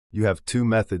You have two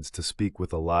methods to speak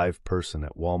with a live person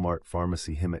at Walmart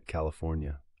Pharmacy Hemet,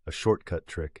 California, a shortcut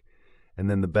trick, and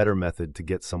then the better method to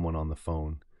get someone on the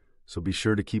phone. So be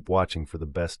sure to keep watching for the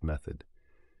best method.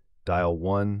 Dial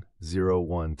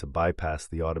 101 to bypass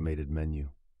the automated menu.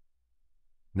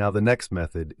 Now the next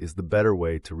method is the better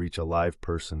way to reach a live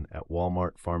person at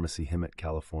Walmart Pharmacy Hemet,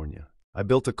 California. I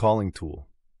built a calling tool.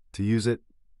 To use it,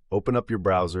 open up your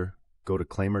browser, go to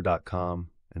Claimyr.com,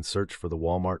 and search for the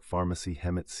Walmart Pharmacy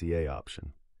Hemet CA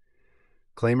option.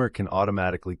 Claimyr can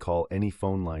automatically call any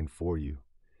phone line for you.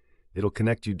 It'll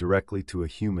connect you directly to a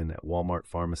human at Walmart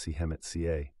Pharmacy Hemet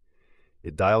CA.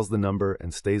 It dials the number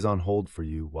and stays on hold for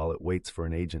you while it waits for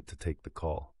an agent to take the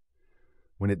call.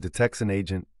 When it detects an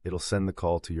agent, it'll send the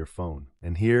call to your phone.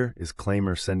 And here is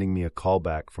Claimyr sending me a call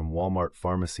back from Walmart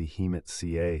Pharmacy Hemet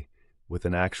CA with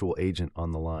an actual agent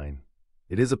on the line.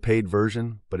 It is a paid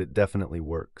version, but it definitely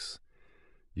works.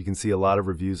 You can see a lot of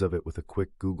reviews of it with a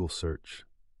quick Google search.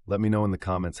 Let me know in the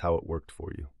comments how it worked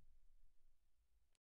for you.